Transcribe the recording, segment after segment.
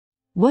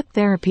What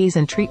therapies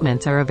and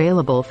treatments are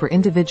available for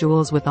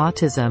individuals with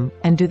autism,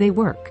 and do they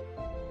work?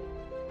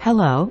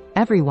 Hello,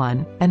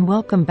 everyone, and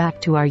welcome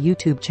back to our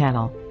YouTube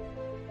channel.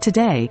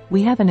 Today,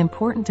 we have an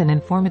important and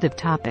informative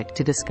topic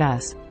to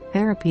discuss: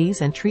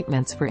 therapies and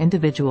treatments for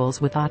individuals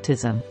with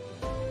autism.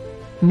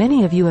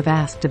 Many of you have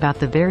asked about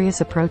the various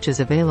approaches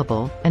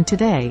available, and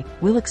today,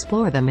 we'll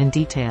explore them in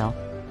detail.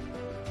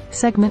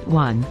 Segment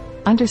 1.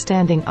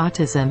 Understanding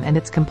autism and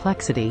its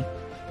complexity.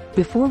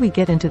 Before we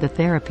get into the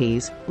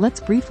therapies, let's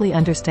briefly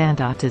understand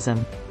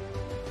autism.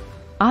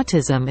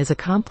 Autism is a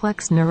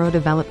complex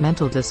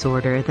neurodevelopmental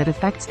disorder that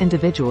affects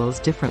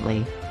individuals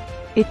differently.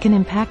 It can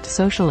impact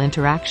social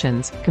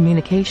interactions,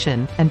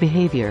 communication, and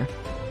behavior.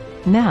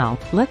 Now,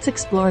 let's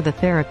explore the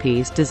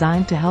therapies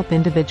designed to help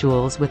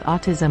individuals with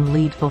autism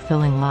lead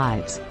fulfilling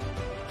lives.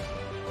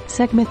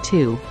 Segment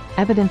 2.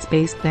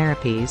 Evidence-based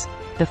therapies.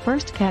 The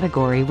first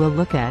category we'll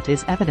look at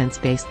is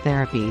evidence-based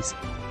therapies.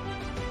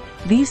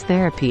 These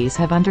therapies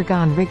have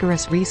undergone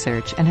rigorous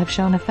research and have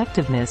shown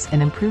effectiveness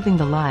in improving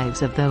the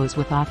lives of those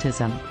with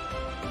autism.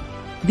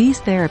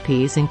 These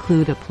therapies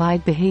include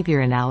applied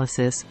behavior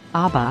analysis,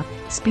 ABA,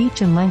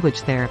 speech and language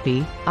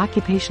therapy,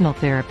 occupational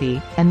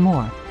therapy, and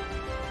more.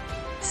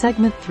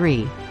 Segment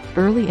 3.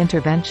 Early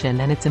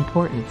intervention and its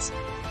importance.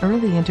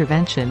 Early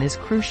intervention is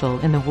crucial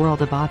in the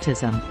world of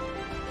autism.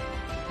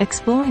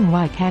 Exploring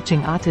why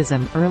catching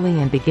autism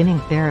early and beginning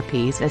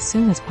therapies as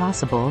soon as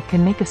possible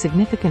can make a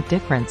significant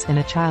difference in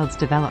a child's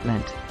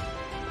development.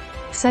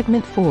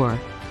 Segment 4.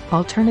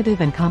 Alternative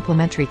and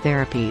complementary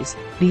therapies.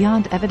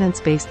 Beyond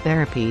evidence-based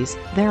therapies,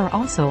 there are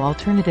also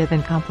alternative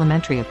and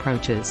complementary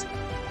approaches.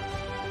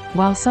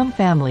 While some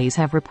families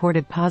have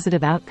reported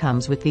positive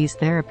outcomes with these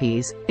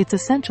therapies, it's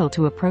essential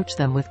to approach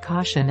them with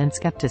caution and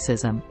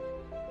skepticism.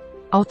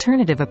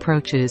 Alternative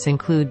approaches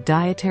include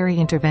dietary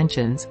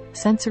interventions,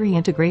 sensory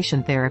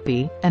integration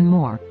therapy, and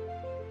more.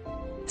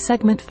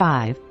 Segment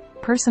 5.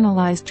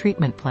 Personalized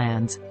treatment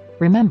plans.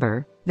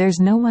 Remember, there's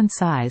no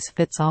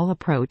one-size-fits-all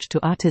approach to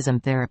autism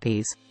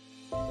therapies.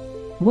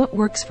 What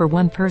works for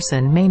one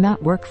person may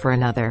not work for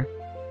another.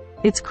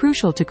 It's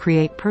crucial to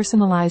create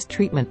personalized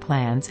treatment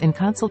plans in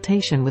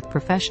consultation with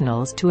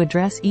professionals to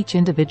address each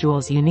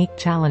individual's unique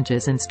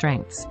challenges and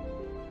strengths.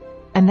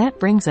 And that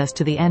brings us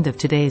to the end of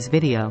today's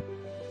video.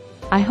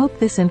 I hope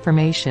this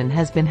information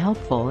has been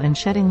helpful in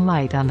shedding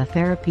light on the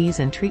therapies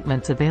and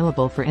treatments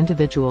available for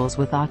individuals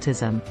with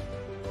autism.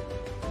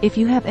 If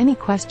you have any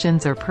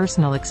questions or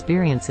personal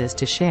experiences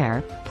to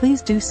share,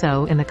 please do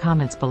so in the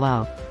comments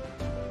below.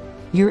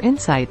 Your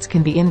insights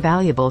can be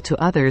invaluable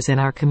to others in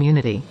our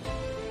community.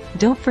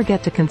 Don't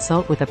forget to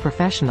consult with a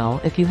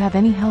professional if you have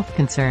any health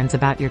concerns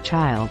about your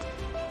child.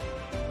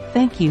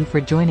 Thank you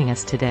for joining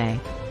us today.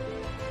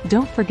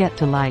 Don't forget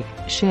to like,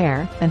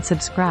 share, and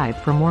subscribe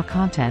for more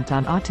content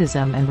on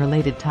autism and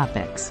related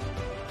topics.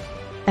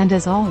 And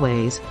as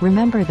always,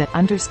 remember that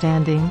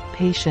understanding,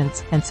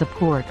 patience, and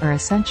support are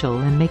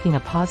essential in making a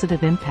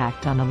positive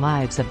impact on the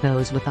lives of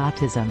those with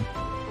autism.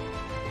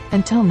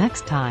 Until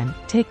next time,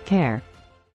 take care.